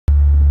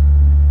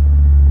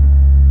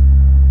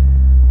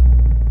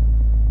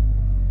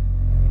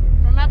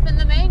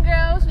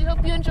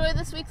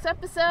week's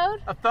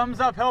episode. A thumbs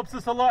up helps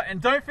us a lot,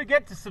 and don't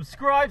forget to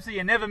subscribe so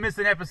you never miss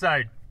an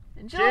episode.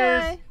 Enjoy!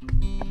 Cheers!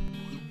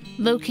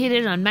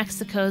 Located on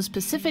Mexico's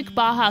Pacific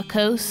Baja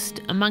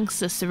coast, amongst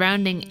the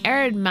surrounding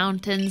arid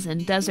mountains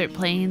and desert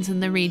plains in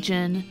the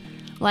region,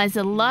 lies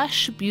a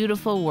lush,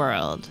 beautiful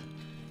world.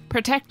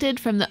 Protected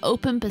from the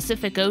open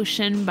Pacific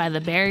Ocean by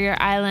the barrier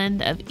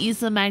island of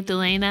Isla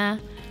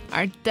Magdalena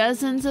are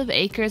dozens of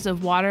acres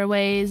of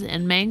waterways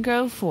and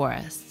mangrove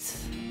forests.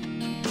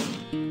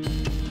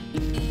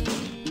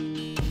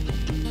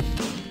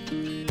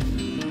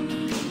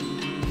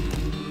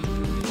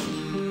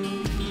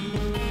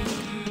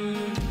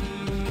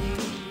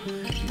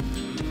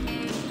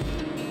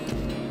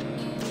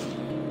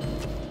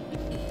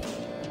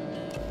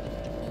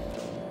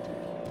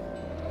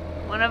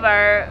 One of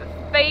our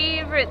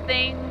favorite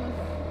things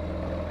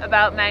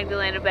about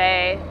Magdalena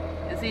Bay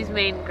is these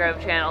mangrove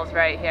channels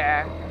right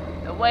here.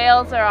 The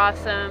whales are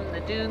awesome, the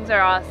dunes are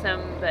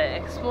awesome, but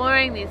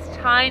exploring these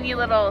tiny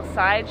little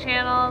side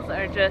channels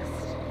are just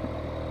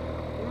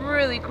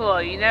really cool.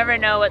 You never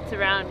know what's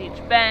around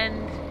each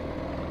bend.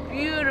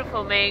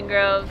 Beautiful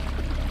mangroves.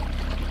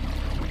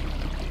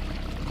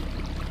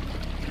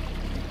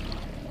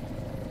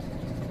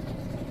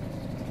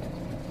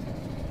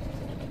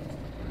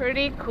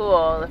 Pretty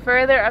cool. The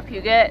further up you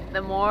get,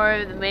 the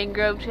more the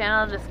mangrove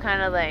channel just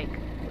kind of like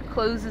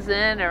closes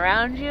in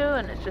around you,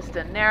 and it's just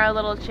a narrow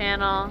little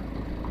channel.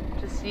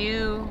 Just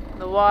you,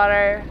 the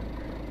water,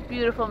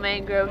 beautiful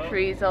mangrove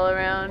trees all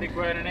around. I think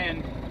we're at an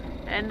end.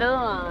 End of the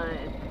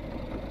line.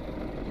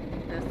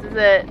 This is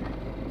it.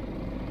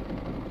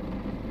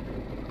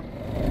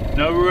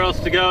 Nowhere else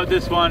to go at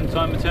this one.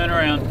 Time to turn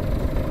around.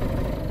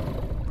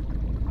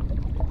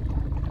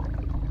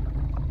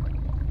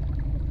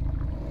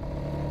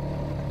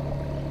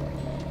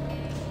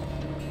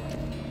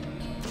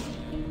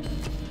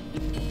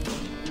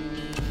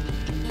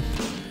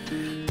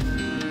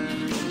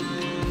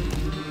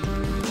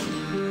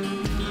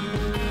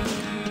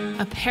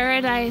 A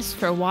paradise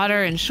for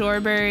water and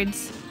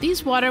shorebirds,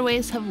 these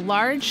waterways have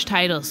large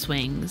tidal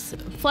swings,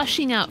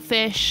 flushing out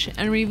fish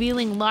and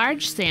revealing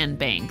large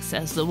sandbanks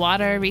as the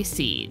water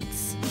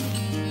recedes.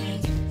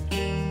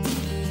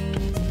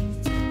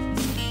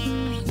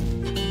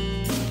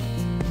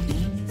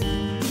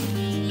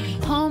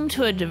 Home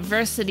to a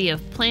diversity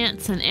of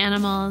plants and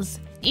animals,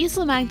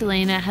 Isla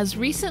Magdalena has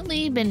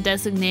recently been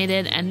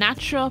designated a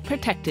natural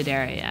protected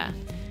area,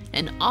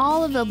 and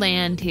all of the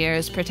land here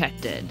is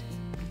protected.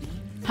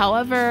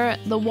 However,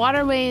 the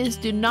waterways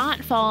do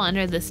not fall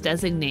under this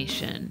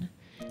designation,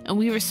 and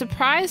we were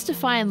surprised to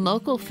find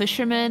local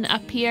fishermen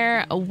up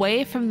here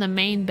away from the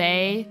main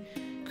bay,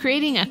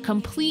 creating a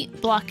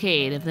complete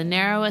blockade of the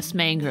narrowest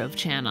mangrove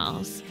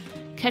channels,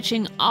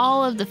 catching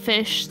all of the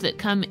fish that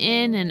come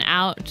in and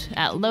out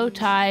at low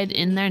tide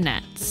in their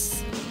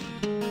nets.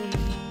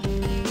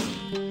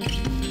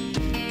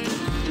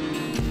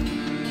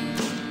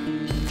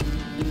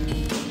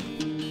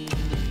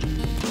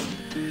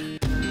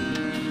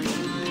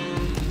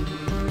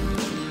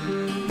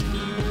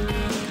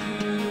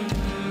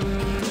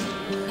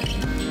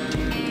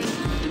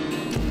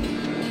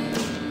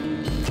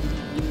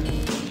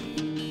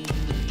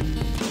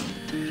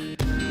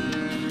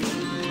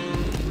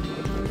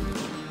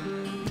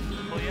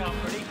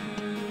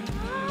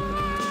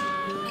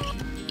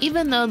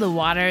 Even though the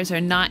waters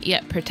are not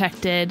yet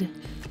protected,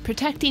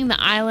 protecting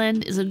the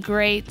island is a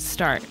great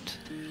start.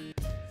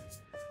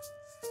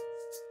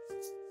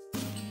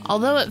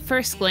 Although at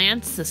first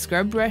glance the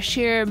scrub brush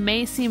here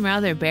may seem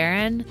rather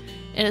barren,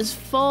 it is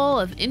full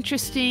of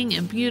interesting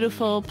and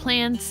beautiful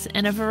plants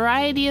and a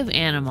variety of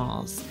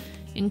animals,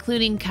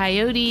 including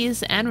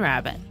coyotes and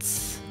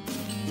rabbits.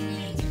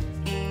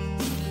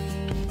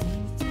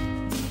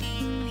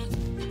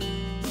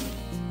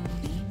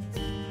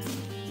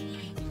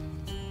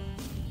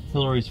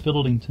 Hillary's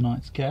fiddling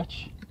tonight's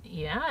catch.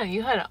 Yeah,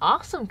 you had an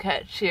awesome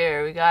catch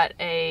here. We got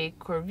a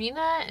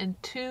corvina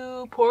and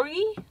 2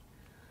 porgy.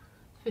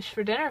 Fish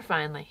for dinner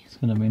finally. It's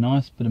going to be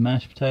nice. Bit of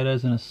mashed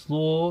potatoes and a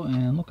slaw,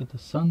 and look at the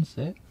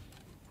sunset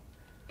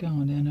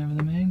going down over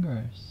the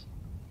mangroves.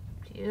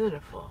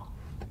 Beautiful.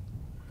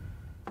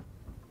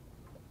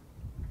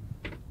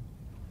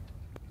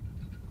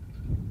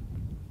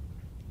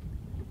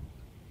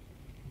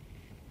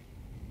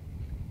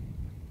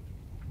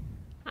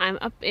 I'm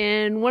up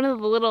in one of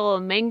the little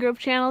mangrove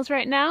channels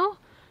right now.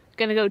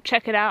 Gonna go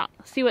check it out,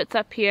 see what's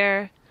up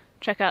here,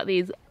 check out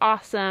these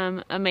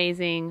awesome,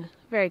 amazing,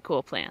 very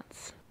cool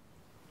plants.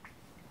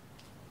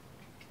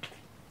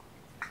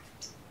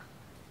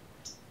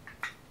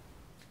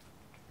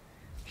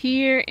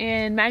 Here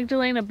in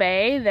Magdalena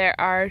Bay, there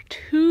are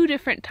 2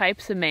 different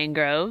types of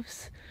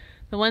mangroves.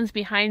 The ones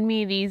behind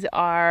me, these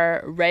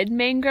are red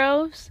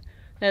mangroves.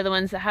 They're the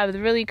ones that have the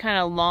really kind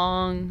of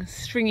long,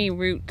 stringy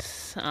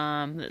roots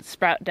that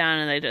sprout down,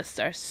 and they just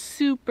are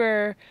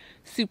super,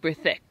 super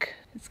thick.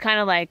 It's kind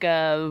of like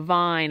a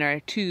vine or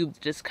a tube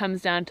that just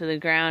comes down to the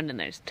ground, and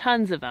there's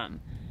tons of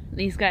them.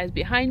 These guys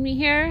behind me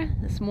here,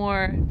 this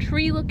more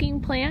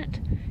tree-looking plant,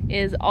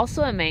 is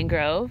also a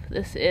mangrove.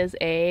 This is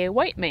a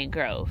white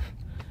mangrove.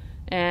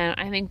 and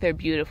I think they're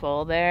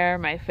beautiful. They're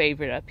my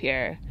favorite up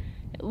here.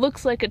 It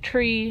looks like a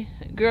tree,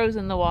 it grows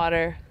in the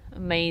water,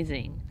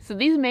 amazing. So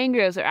these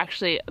mangroves are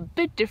actually a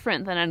bit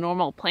different than a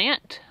normal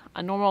plant.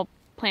 A normal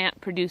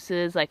plant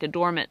produces like a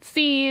dormant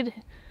seed,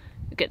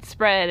 it gets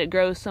spread, it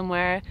grows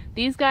somewhere.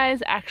 These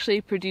guys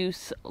actually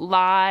produce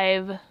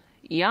live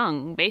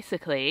young,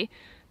 basically.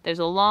 There's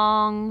a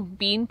long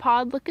bean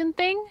pod looking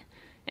thing,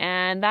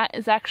 and that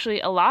is actually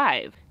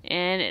alive.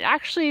 And it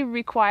actually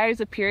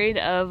requires a period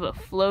of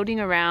floating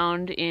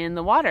around in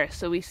the water.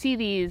 So we see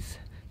these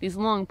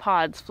long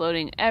pods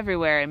floating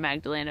everywhere in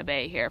Magdalena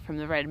Bay here from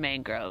the red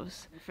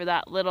mangroves. For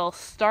that little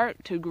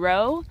start to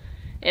grow,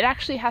 it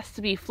actually has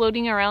to be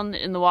floating around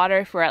in the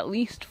water for at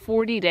least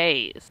 40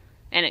 days.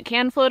 And it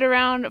can float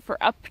around for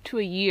up to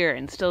a year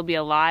and still be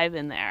alive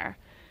in there.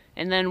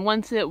 And then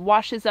once it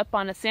washes up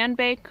on a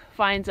sandbank,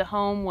 finds a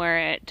home where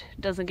it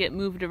doesn't get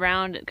moved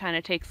around, it kind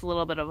of takes a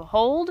little bit of a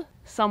hold,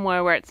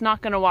 somewhere where it's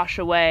not going to wash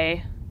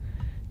away,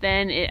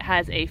 then it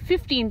has a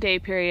 15-day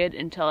period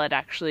until it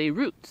actually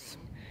roots.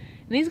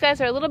 And these guys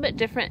are a little bit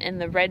different in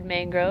the red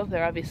mangrove.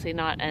 They're obviously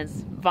not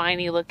as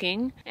viney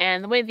looking.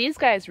 And the way these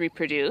guys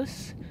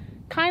reproduce,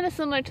 kind of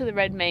similar to the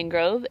red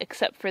mangrove,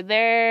 except for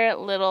their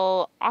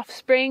little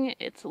offspring,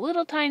 it's a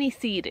little tiny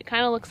seed. It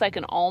kind of looks like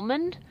an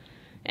almond.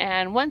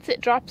 And once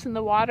it drops in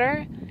the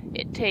water,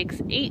 it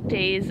takes 8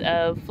 days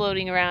of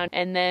floating around.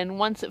 And then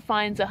once it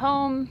finds a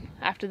home,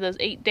 after those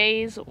 8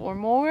 days or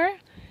more,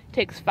 it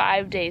takes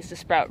 5 days to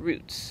sprout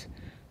roots.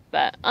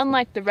 But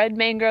unlike the red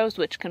mangroves,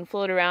 which can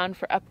float around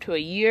for up to a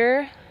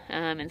year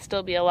and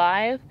still be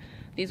alive,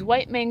 these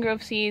white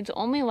mangrove seeds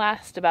only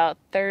last about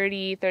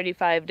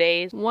 30-35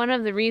 days. One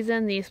of the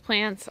reasons these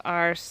plants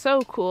are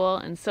so cool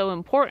and so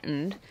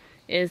important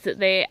is that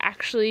they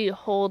actually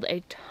hold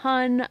a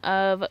ton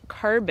of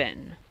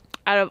carbon.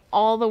 Out of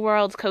all the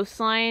world's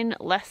coastline,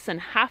 less than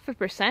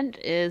 0.5%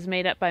 is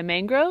made up by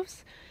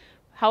mangroves.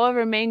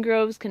 However,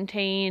 mangroves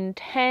contain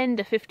 10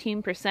 to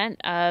 15%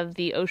 of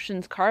the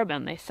ocean's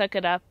carbon. They suck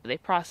it up, they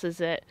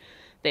process it,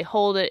 they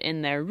hold it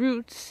in their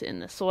roots, in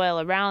the soil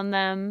around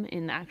them,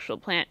 in the actual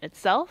plant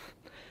itself.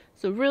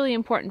 So really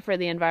important for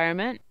the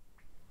environment.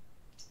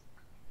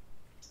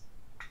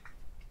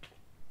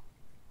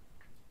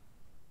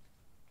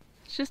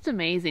 It's just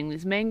amazing,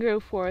 these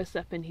mangrove forests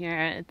up in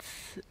here.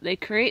 They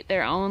create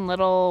their own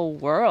little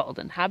world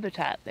and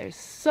habitat. There's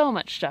so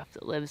much stuff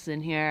that lives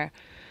in here.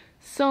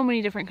 So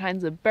many different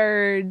kinds of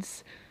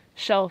birds,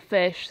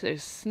 shellfish,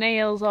 there's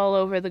snails all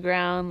over the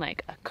ground,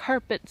 like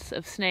carpets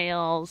of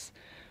snails,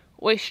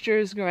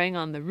 oysters growing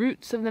on the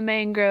roots of the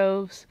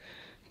mangroves,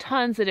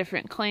 tons of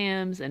different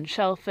clams and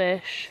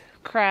shellfish,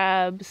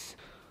 crabs,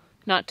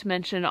 not to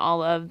mention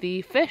all of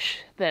the fish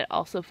that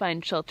also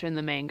find shelter in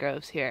the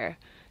mangroves here.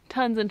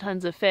 Tons and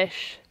tons of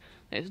fish.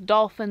 There's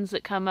dolphins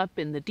that come up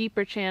in the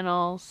deeper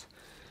channels.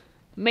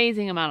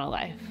 Amazing amount of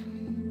life.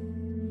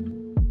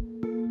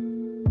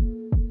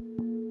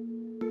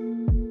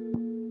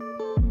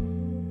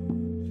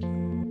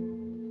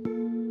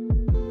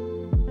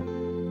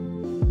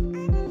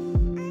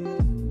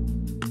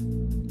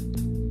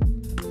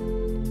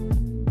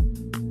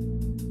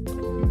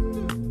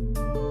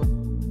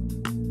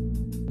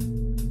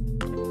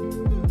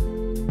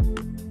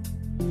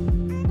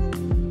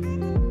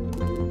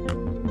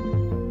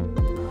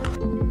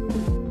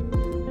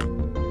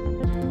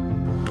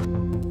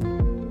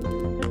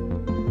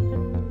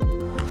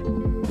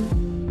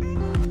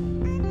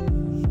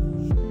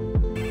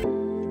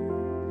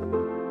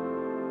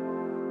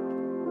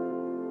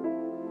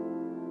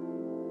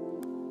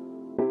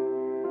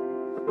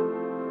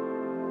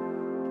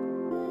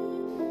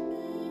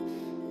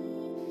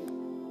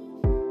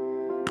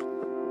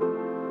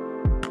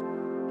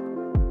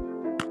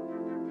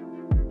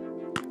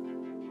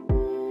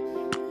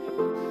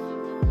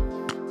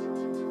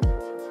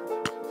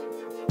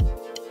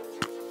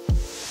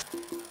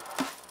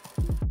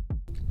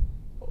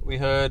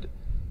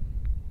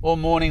 All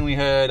morning we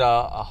heard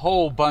a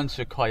whole bunch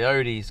of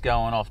coyotes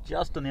going off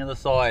just on the other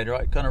side,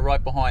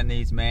 right behind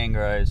these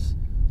mangroves.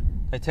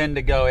 They tend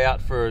to go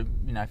out for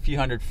a few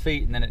hundred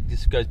feet, and then it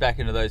just goes back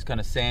into those kind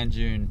of sand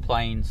dune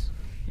plains.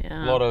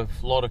 Yeah. A lot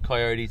of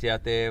coyotes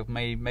out there,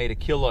 made a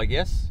kill, I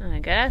guess. I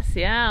guess,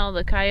 yeah. All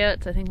the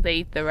coyotes, I think they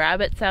eat the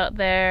rabbits out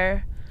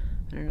there.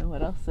 I don't know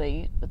what else they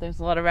eat, but there's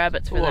a lot of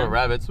rabbits for them. A lot of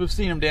rabbits. We've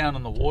seen them down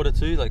on the water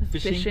too, like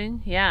fishing.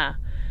 Fishing, yeah.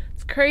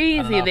 It's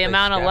crazy the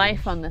amount of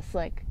life on this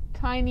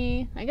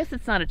tiny, I guess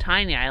it's not a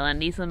tiny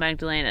island. Isla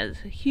Magdalena is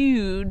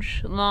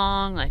huge,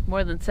 long, like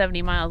more than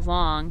 70 miles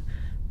long,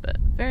 but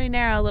very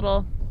narrow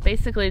little,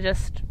 basically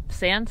just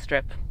sand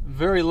strip.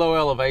 Very low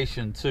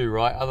elevation too,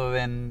 right? Other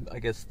than, I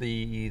guess,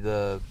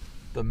 the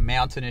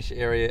mountainish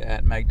area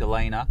at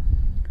Magdalena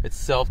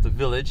itself, the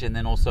village, and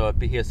then also at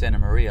Baja Santa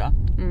Maria.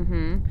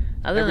 Mm-hmm.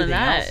 Other than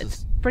that,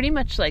 it's pretty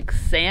much like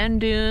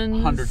sand dunes.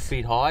 100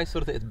 feet high,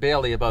 sort of thing. It's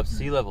barely above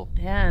sea level.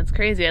 Yeah, it's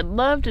crazy. I'd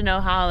love to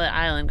know how the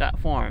island got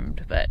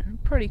formed, but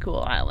pretty cool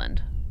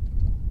island.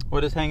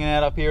 We're just hanging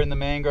out up here in the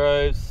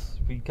mangroves.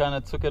 We kind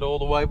of took it all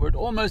the way. We're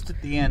almost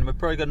at the end. We've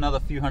probably got another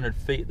few hundred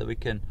feet that we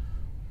can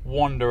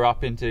wander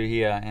up into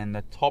here, and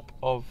the top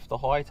of the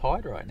high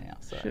tide right now.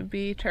 So Should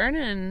be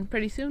turning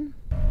pretty soon.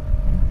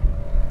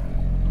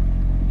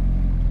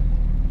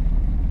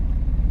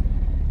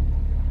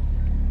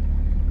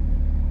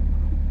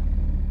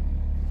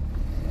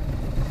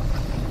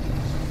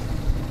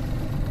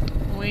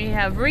 We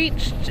have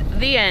reached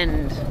the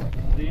end.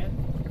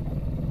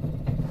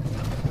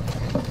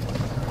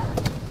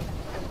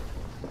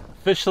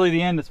 Officially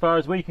the end as far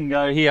as we can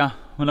go here.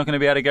 We're not going to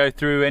be able to go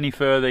through any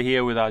further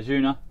here with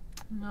Arjuna.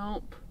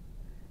 Nope.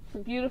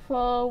 Some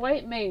beautiful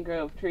white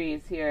mangrove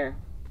trees here,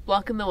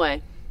 blocking the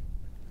way.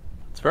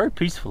 It's very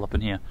peaceful up in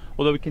here,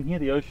 although we can hear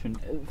the ocean.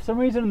 For some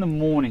reason in the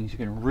mornings you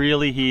can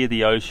really hear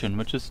the ocean,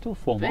 which is still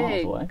 4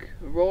 miles away. Big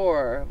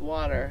roar of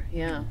water,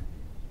 yeah.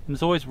 And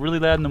it's always really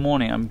loud in the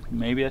morning.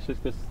 Maybe that's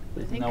just because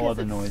there's no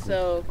other noises. It's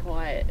so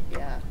quiet,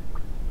 yeah.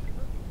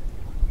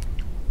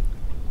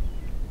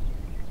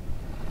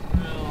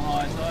 Real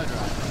high tide right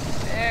now.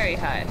 Very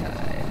high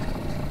tide.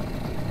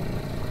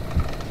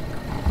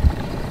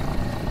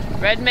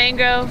 Red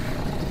mangrove,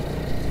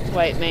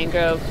 white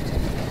mangrove.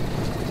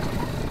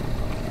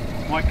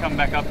 Might come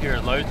back up here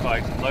at low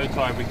tide. At low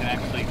tide we can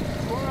actually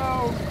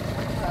go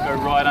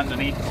right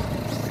underneath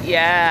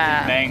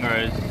Yeah.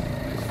 mangroves.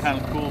 Kind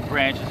of cool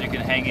branches you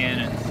can hang in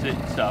and sit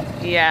and stuff.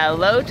 Yeah,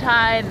 low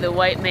tide, the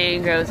white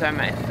mangroves are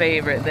my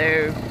favorite.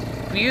 They're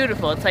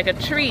beautiful. It's like a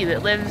tree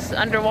that lives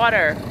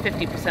underwater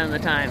 50% of the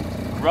time.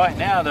 Right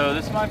now though,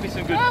 this might be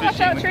some good fishing.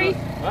 Watch out, tree.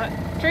 What?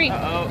 Tree.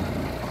 Uh-oh.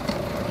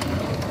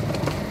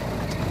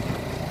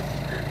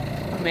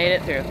 Made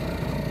it through.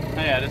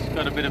 Oh yeah, this has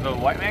got a bit of a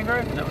white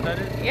mangrove, is that what that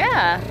is?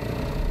 Yeah.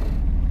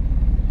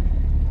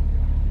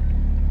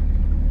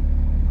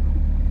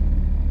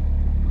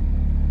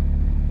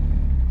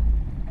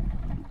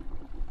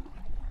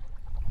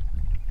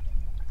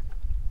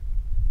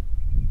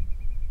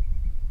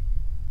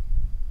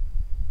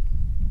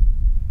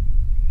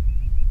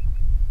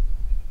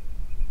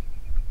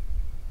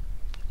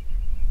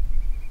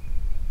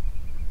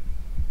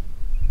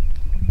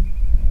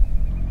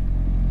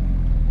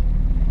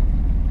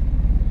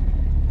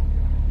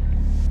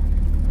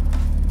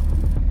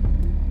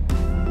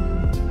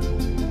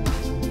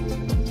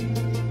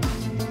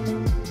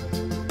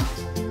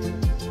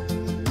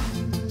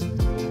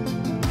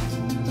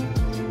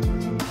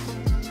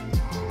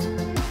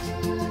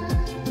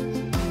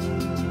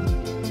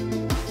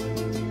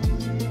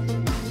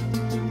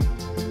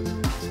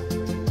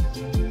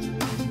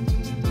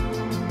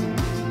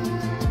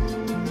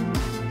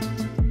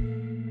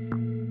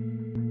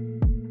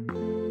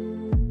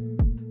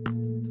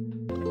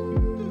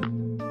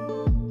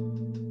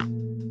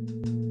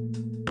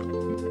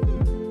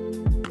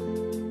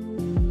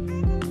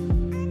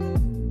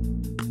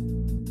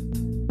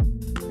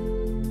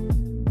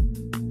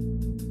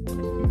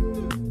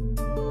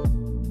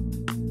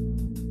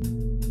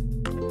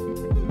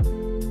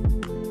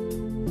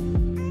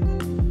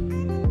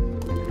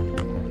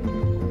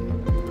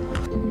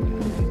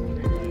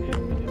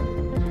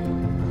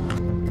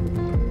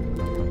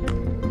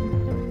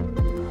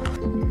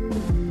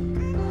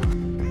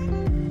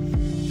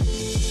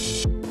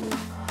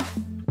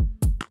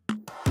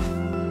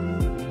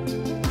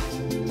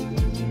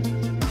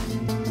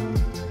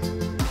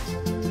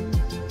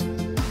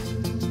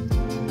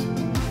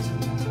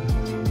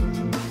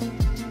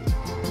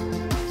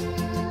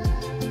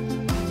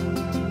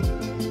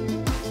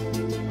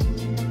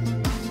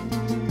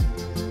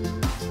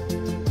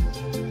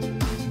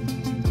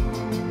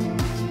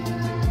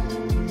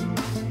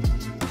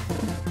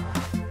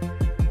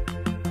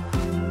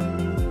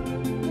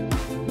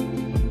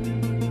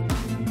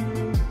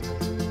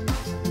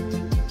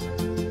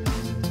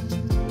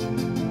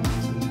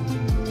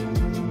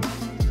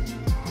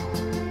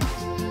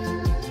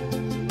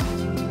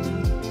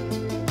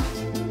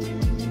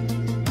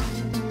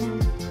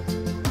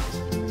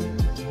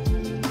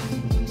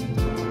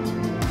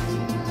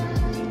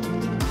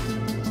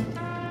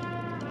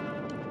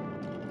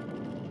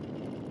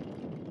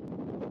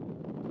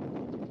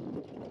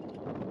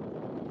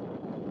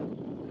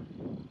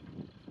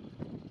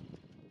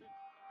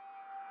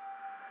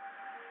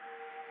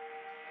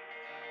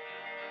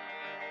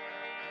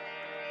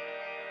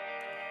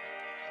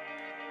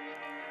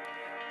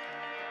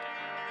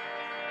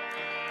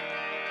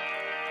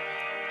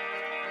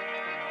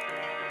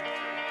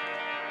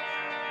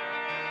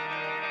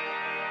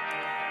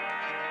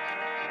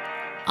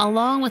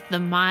 Along with the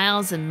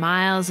miles and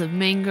miles of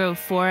mangrove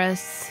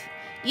forests,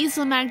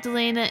 Isla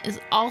Magdalena is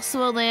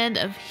also a land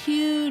of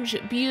huge,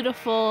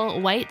 beautiful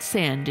white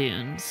sand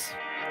dunes.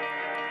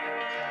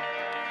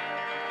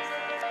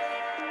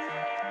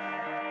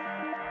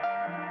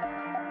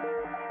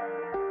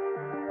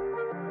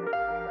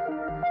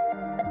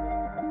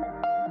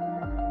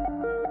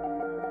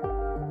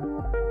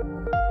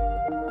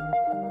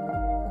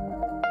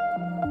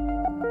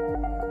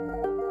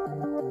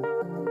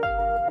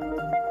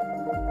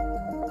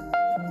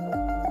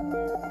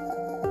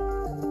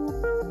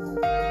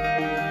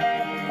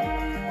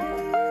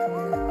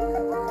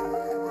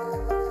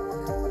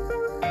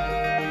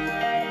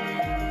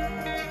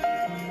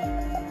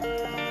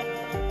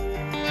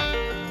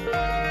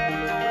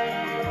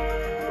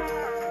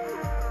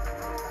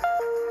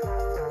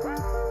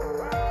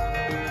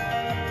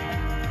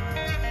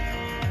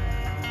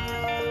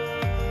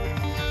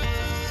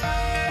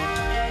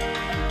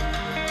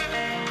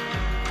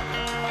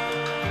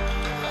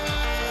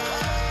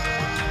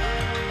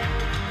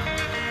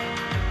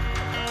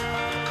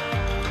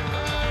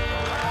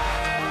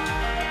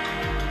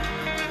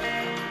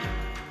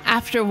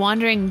 After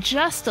wandering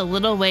just a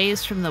little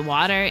ways from the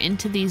water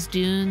into these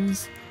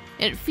dunes,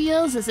 it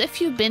feels as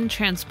if you've been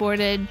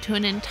transported to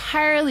an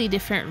entirely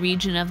different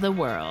region of the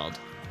world.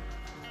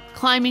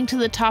 Climbing to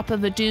the top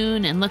of a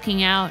dune and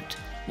looking out,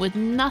 with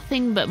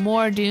nothing but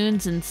more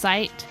dunes in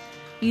sight,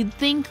 you'd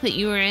think that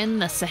you were in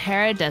the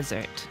Sahara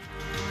Desert.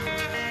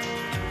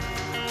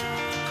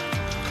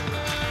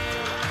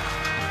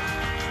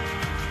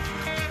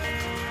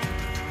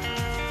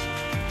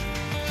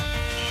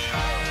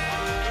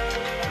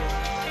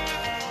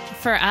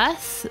 For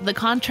us, the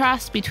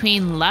contrast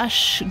between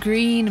lush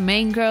green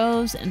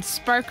mangroves and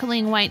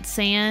sparkling white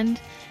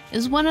sand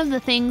is one of the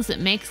things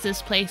that makes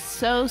this place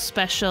so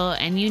special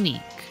and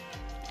unique.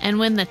 And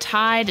when the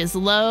tide is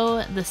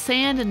low, the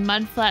sand and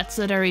mudflats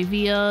that are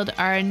revealed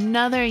are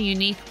another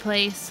unique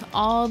place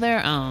all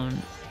their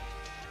own.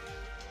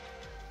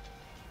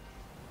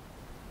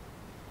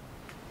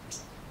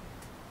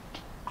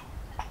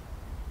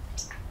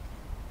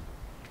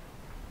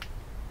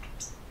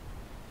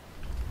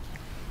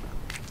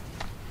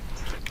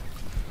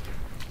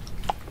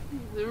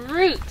 The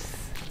roots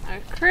are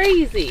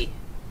crazy.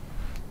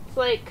 It's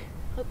like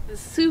with the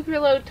super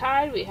low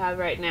tide we have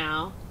right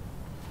now,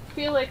 you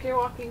feel like you're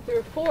walking through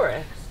a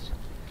forest.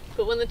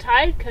 But when the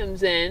tide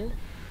comes in,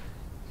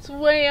 it's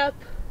way up.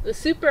 The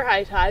super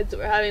high tides that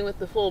we're having with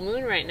the full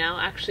moon right now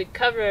actually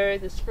cover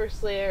this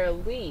first layer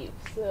of leaves.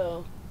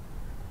 So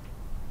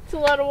it's a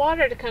lot of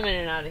water to come in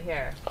and out of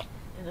here.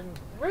 And then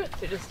the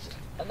roots are just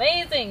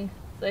amazing.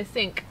 So I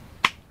think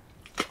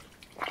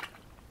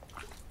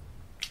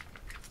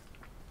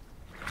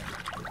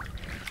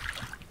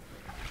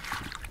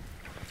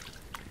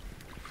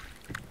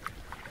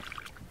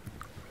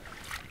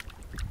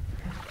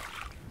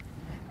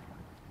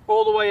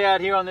all the way out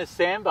here on this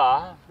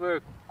sandbar. We're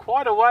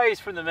quite a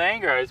ways from the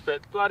mangroves,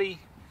 but bloody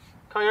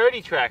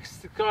coyote tracks.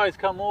 The guys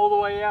come all the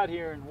way out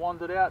here and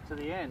wandered out to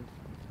the end.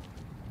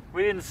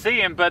 We didn't see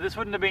him, but this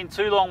wouldn't have been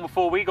too long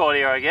before we got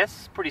here, I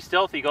guess. Pretty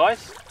stealthy,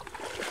 guys.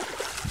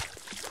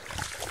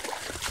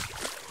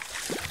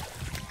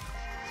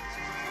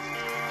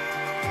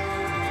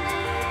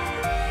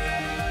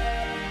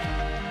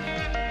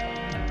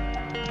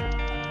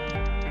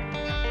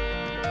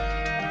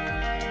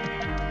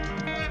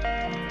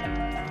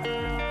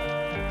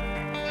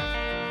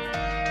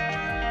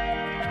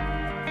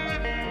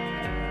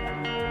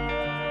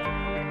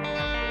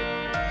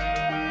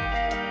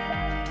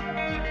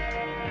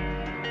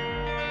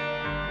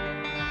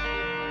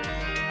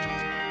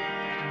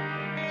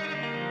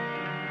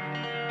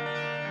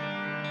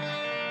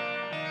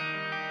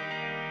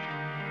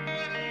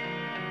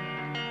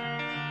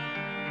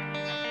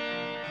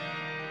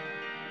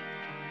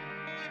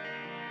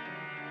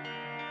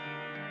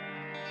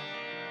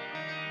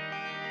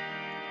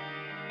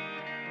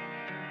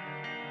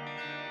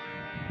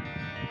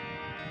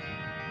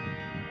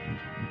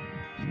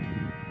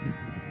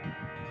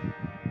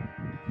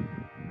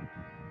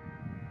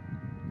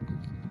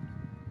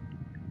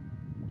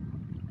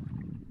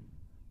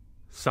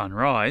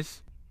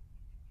 Sunrise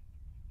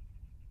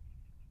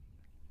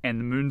and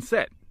the moon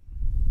set.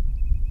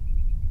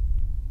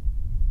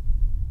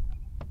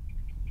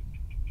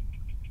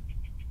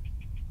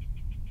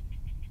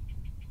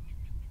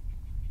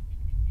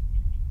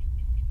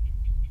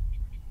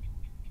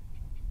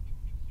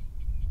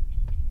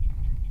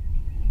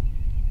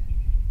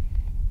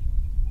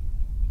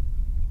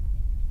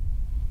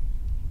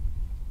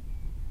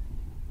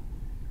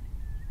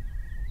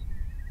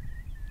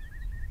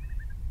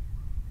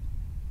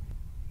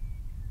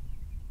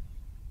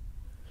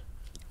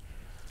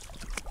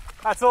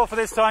 That's all for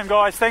this time,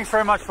 guys. Thanks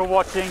very much for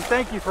watching.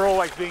 Thank you for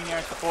always being there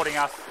and supporting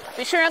us.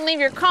 be sure and leave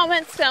your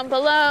comments down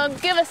below,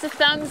 give us a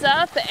thumbs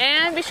up,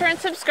 and be sure and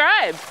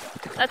subscribe.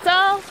 That's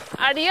all.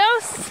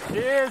 Adios.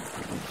 Cheers.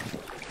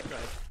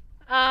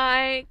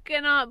 I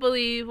cannot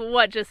believe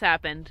what just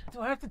happened. Do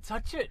I have to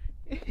touch it?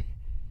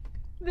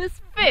 This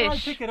How do I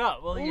fish pick it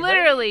up? Well,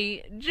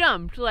 literally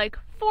jumped like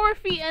 4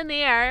 feet in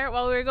the air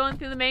while we were going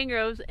through the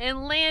mangroves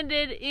and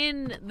landed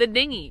in the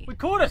dinghy. We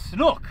caught a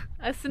snook.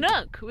 A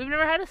snook. We've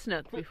never had a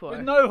snook before.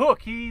 With no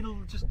hook. He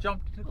just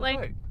jumped into the like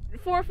boat.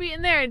 4 feet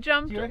in there,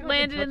 jumped, Do you landed I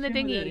can touch in the him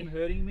dinghy. without him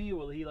hurting me, or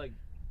will he like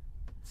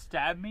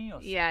stab me?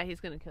 Or Yeah, he's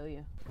gonna kill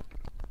you.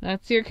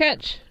 That's your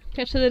catch.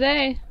 Catch of the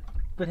day.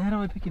 But how do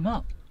I pick him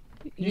up?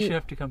 You should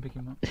have to come pick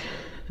him up.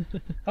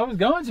 I was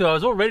going to. I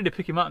was all ready to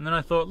pick him up, and then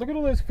I thought, look at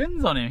all those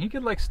fins on him. He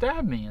could like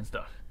stab me and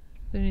stuff.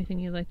 Is there anything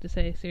you'd like to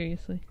say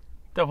seriously?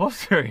 That was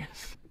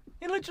serious.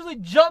 He literally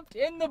jumped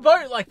in the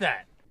boat like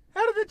that.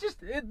 How did it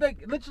just?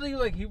 Literally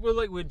like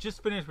we're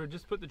just finished. We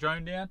just put the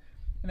drone down,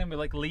 and then we're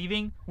like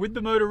leaving with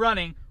the motor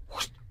running.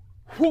 Whoosh,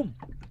 whoom,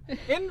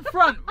 in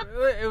front.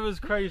 It was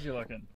crazy looking.